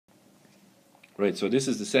Right, so this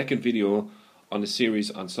is the second video on the series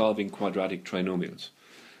on solving quadratic trinomials.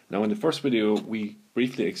 Now in the first video we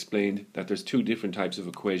briefly explained that there's two different types of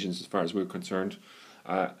equations as far as we're concerned.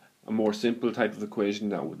 A more simple type of equation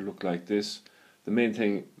that would look like this, the main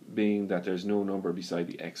thing being that there's no number beside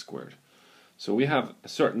the x squared. So we have a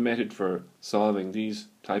certain method for solving these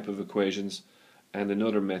type of equations and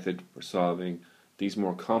another method for solving these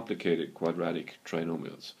more complicated quadratic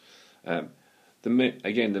trinomials.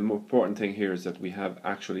 Again, the more important thing here is that we have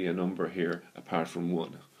actually a number here apart from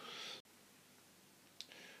 1.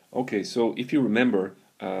 Okay, so if you remember,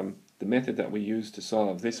 the method that we used to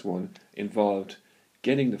solve this one involved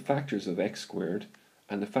getting the factors of x squared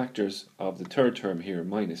and the factors of the third term here,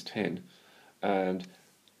 minus 10. And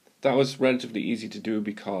that was relatively easy to do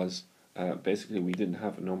because basically we didn't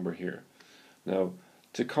have a number here. Now,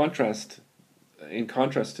 in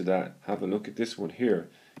contrast to that, have a look at this one here.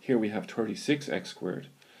 Here we have 36x squared.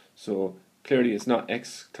 So clearly it's not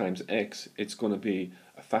x times x, it's going to be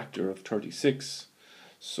a factor of 36.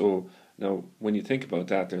 So now when you think about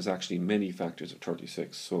that, there's actually many factors of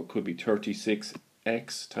 36. So it could be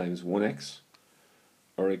 36x times 1x,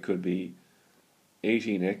 or it could be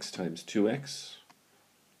 18x times 2x,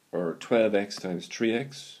 or 12x times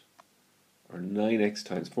 3x, or 9x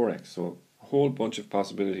times 4x. So a whole bunch of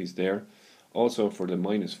possibilities there. Also for the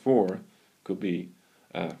minus 4, could be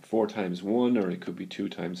 4 times 1, or it could be 2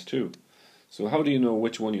 times 2. So how do you know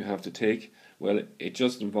which one you have to take? Well, it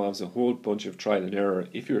just involves a whole bunch of trial and error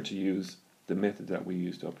if you're to use the method that we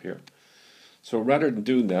used up here. So rather than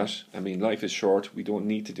doing that, I mean, life is short, we don't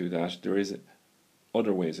need to do that. There is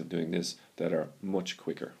other ways of doing this that are much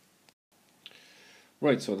quicker.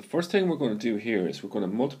 Right, so the first thing we're going to do here is we're going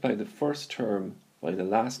to multiply the first term by the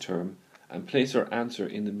last term and place our answer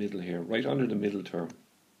in the middle here, right under the middle term.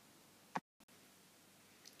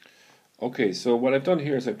 Okay, so what I've done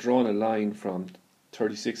here is I've drawn a line from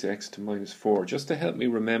 36x to minus 4 just to help me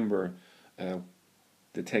remember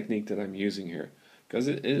the technique that I'm using here, because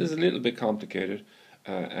it is a little bit complicated,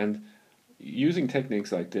 and using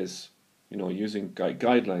techniques like this, you know, using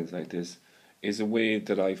guidelines like this is a way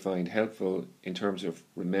that I find helpful in terms of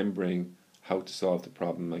remembering how to solve the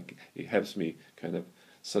problem. Like, it helps me kind of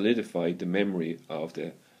solidify the memory of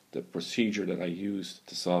the procedure that I used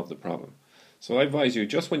to solve the problem. So I advise you,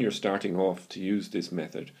 just when you're starting off, to use this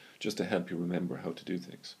method just to help you remember how to do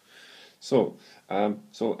things. So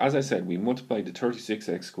as I said, we multiplied the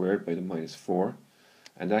 36x squared by the minus 4,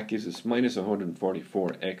 and that gives us minus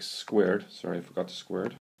 144x squared. Sorry, I forgot the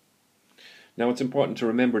squared. Now it's important to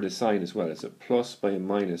remember the sign as well. It's a plus by a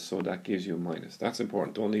minus, so that gives you a minus. That's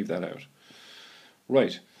important, don't leave that out.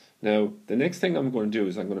 Right, now the next thing I'm going to do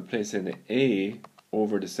is I'm going to place in an a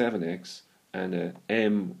over the 7x and a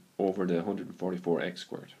m over the 144x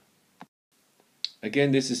squared.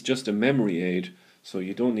 Again, this is just a memory aid, so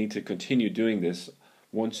you don't need to continue doing this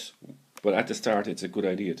once, but at the start it's a good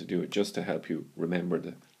idea to do it just to help you remember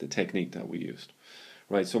the technique that we used.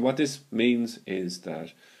 Right, so what this means is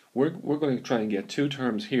that we're going to try and get two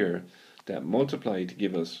terms here that multiply to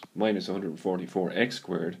give us minus 144x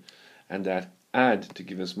squared and that add to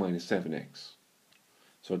give us minus 7x.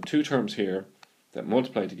 So two terms here that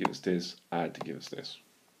multiply to give us this, add to give us this.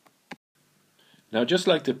 Now, just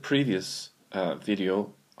like the previous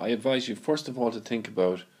video, I advise you first of all to think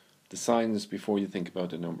about the signs before you think about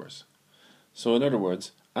the numbers. So in other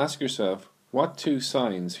words, ask yourself, what two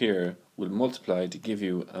signs here will multiply to give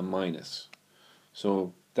you a minus?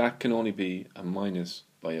 So that can only be a minus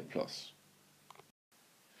by a plus.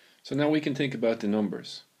 So now we can think about the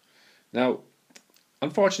numbers. Now,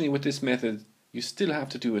 unfortunately with this method, you still have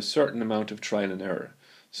to do a certain amount of trial and error.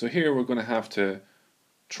 So here we're going to have to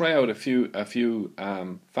try out a few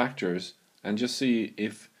factors and just see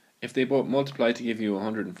if they both multiply to give you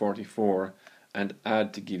 144 and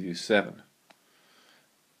add to give you 7.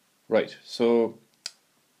 Right, so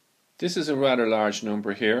this is a rather large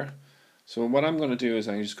number here. So what I'm going to do is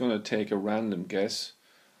I'm just going to take a random guess.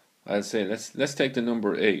 I'll say let's take the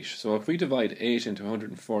number 8. So if we divide 8 into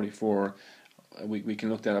 144, we can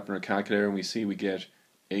look that up in our calculator and we see we get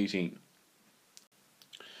 18.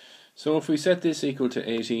 So if we set this equal to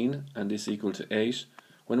 18 and this equal to 8,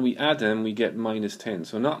 when we add them we get minus 10.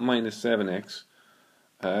 So not minus 7x.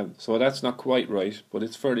 So that's not quite right, but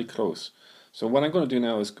it's fairly close. So what I'm going to do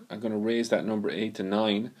now is I'm going to raise that number 8 to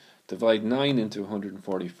 9, divide 9 into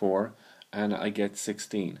 144, and I get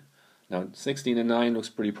 16. Now 16 and 9 looks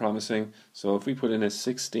pretty promising, so if we put in a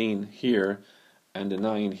 16 here and a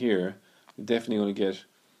 9 here, we're definitely going to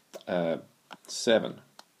get 7.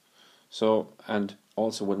 So, and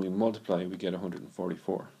also when we multiply we get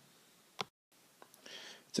 144.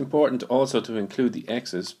 It's important also to include the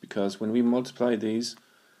x's, because when we multiply these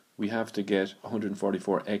we have to get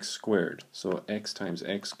 144x squared. So x times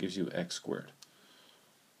x gives you x squared.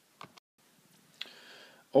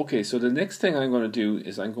 Okay, so the next thing I'm going to do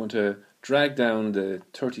is I'm going to drag down the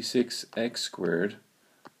 36x squared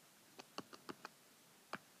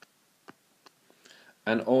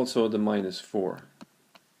and also the minus 4.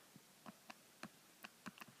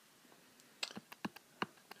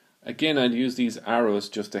 Again, I'll use these arrows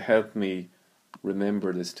just to help me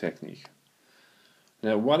remember this technique.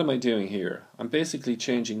 Now, what am I doing here? I'm basically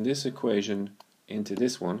changing this equation into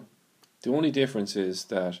this one. The only difference is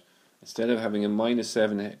that instead of having a minus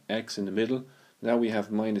 7x in the middle, now we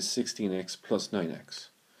have minus 16x plus 9x.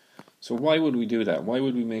 So why would we do that? Why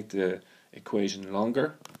would we make the equation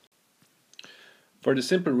longer? For the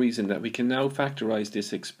simple reason that we can now factorize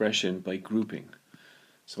this expression by grouping.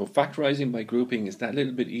 So factorizing by grouping is that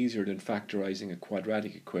little bit easier than factorizing a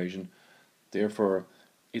quadratic equation. Therefore,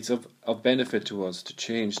 it's of benefit to us to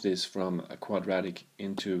change this from a quadratic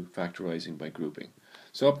into factorizing by grouping.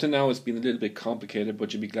 So up to now it's been a little bit complicated,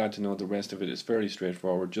 but you'll be glad to know the rest of it is fairly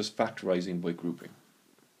straightforward, just factorizing by grouping.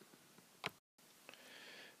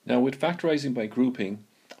 Now with factorizing by grouping,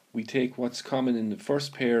 we take what's common in the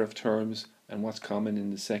first pair of terms and what's common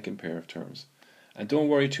in the second pair of terms. And don't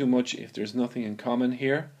worry too much if there's nothing in common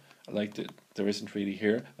here, like there isn't really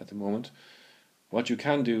here at the moment. What you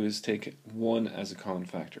can do is take 1 as a common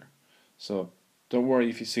factor. So don't worry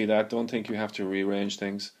if you see that, don't think you have to rearrange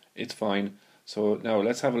things, it's fine. So now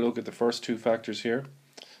let's have a look at the first two factors here.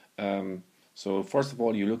 So first of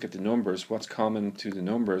all, you look at the numbers, what's common to the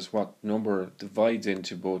numbers, what number divides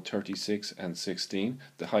into both 36 and 16.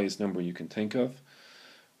 The highest number you can think of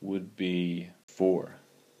would be 4.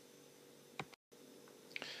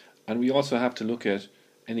 And we also have to look at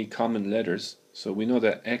any common letters. So we know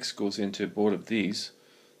that x goes into both of these,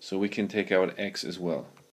 so we can take out x as well.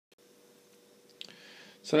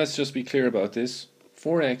 So let's just be clear about this.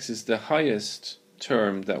 4x is the highest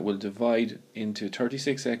term that will divide into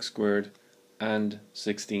 36x squared and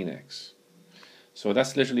 16x. So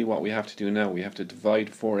that's literally what we have to do now. We have to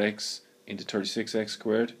divide 4x into 36x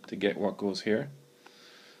squared to get what goes here.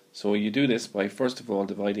 So you do this by first of all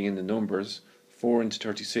dividing in the numbers. 4 into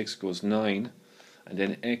 36 goes 9, and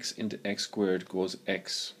then x into x squared goes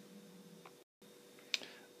x.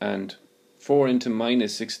 And 4 into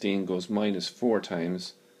minus 16 goes minus 4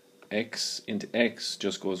 times. X into x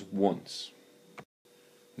just goes once.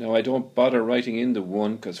 Now I don't bother writing in the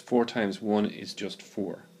 1 because 4 times 1 is just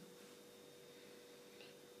 4.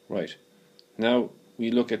 Right, now we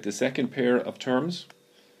look at the second pair of terms.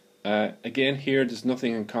 Again here there's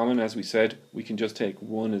nothing in common, as we said, we can just take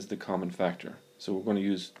 1 as the common factor. So we're going to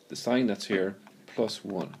use the sign that's here, plus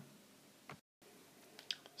 1.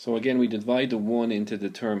 So again we divide the 1 into the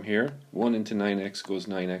term here. 1 into 9x goes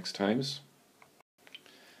 9x times.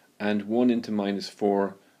 And 1 into minus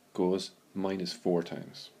 4 goes minus 4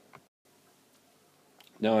 times.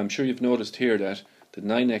 Now I'm sure you've noticed here that the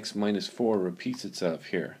 9x minus 4 repeats itself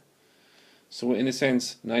here. So in a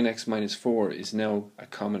sense 9x minus 4 is now a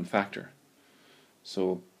common factor.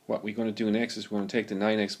 So what we're going to do next is we're going to take the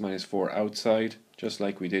 9x minus 4 outside, just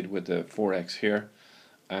like we did with the 4x here,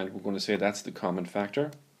 and we're going to say that's the common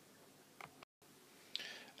factor.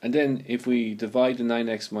 And then if we divide the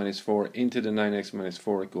 9x minus 4 into the 9x minus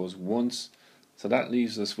 4, it goes once. So that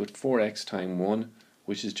leaves us with 4x times 1,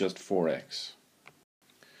 which is just 4x.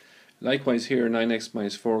 Likewise here, 9x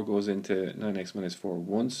minus 4 goes into 9x minus 4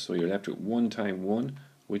 once, so you're left with 1 times 1,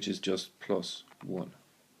 which is just plus 1.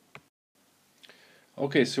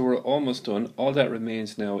 Okay, so we're almost done. All that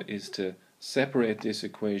remains now is to separate this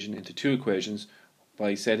equation into two equations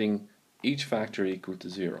by setting each factor equal to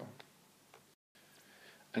 0.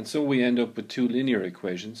 And so we end up with two linear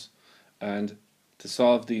equations, and to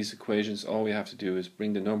solve these equations all we have to do is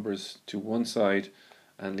bring the numbers to one side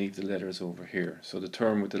and leave the letters over here. So the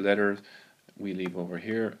term with the letter we leave over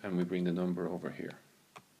here and we bring the number over here.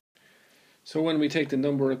 So when we take the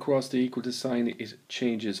number across the equal to sign, it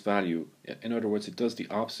changes value. In other words, it does the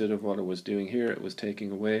opposite of what it was doing here. It was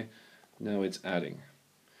taking away, now it's adding.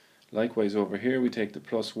 Likewise over here we take the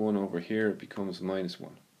plus 1 over here, it becomes minus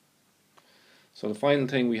 1. So the final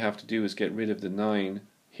thing we have to do is get rid of the 9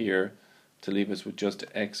 here to leave us with just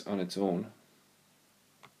x on its own.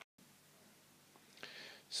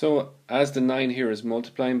 So as the 9 here is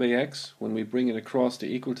multiplying by x, when we bring it across the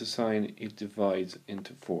equal to sign, it divides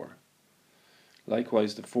into 4.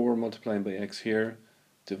 Likewise the 4 multiplying by x here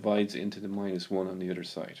divides into the minus 1 on the other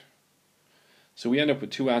side. So we end up with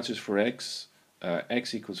two answers for x.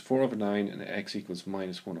 X equals 4 over 9 and x equals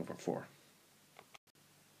minus 1 over 4.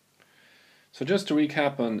 So just to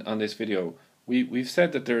recap on this video, we've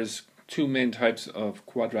said that there's two main types of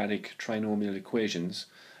quadratic trinomial equations,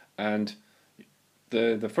 and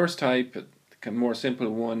the first type, the more simple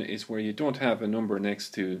one, is where you don't have a number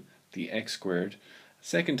next to the x squared.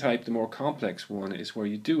 Second type, the more complex one, is where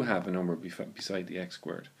you do have a number beside the x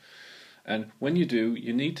squared. And when you do,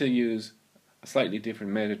 you need to use a slightly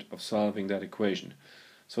different method of solving that equation.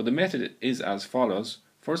 So the method is as follows.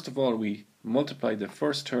 First of all, we multiply the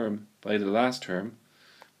first term by the last term,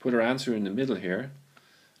 put our answer in the middle here.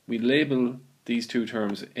 We label these two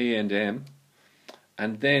terms a and m,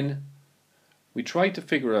 and then we try to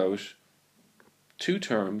figure out two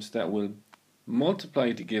terms that will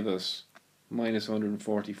multiply to give us minus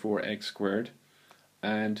 144x squared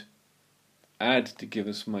and add to give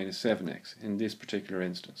us minus 7x in this particular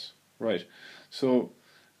instance. Right, so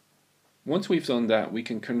once we've done that, we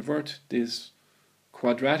can convert this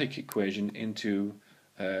quadratic equation into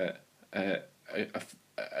an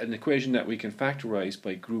equation that we can factorize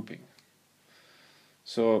by grouping.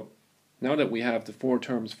 So now that we have the four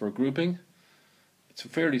terms for grouping, it's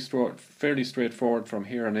fairly straightforward from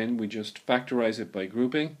here on in. We just factorize it by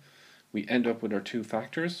grouping. We end up with our two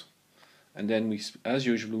factors, and then we, as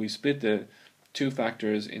usual, we split the two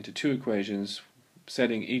factors into two equations,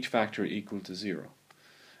 setting each factor equal to 0.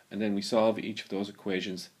 And then we solve each of those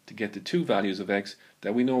equations to get the two values of x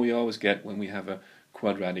that we know we always get when we have a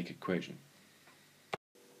quadratic equation.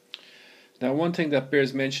 Now, one thing that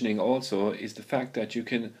bears mentioning also is the fact that you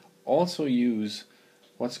can also use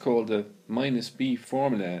what's called the minus b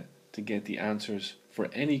formula to get the answers for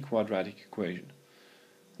any quadratic equation.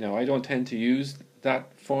 Now, I don't tend to use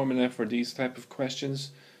that formula for these type of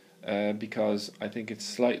questions because I think it's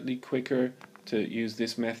slightly quicker to use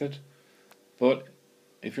this method, but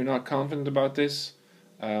if you're not confident about this,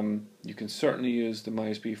 you can certainly use the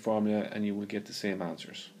minus b formula and you will get the same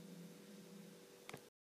answers.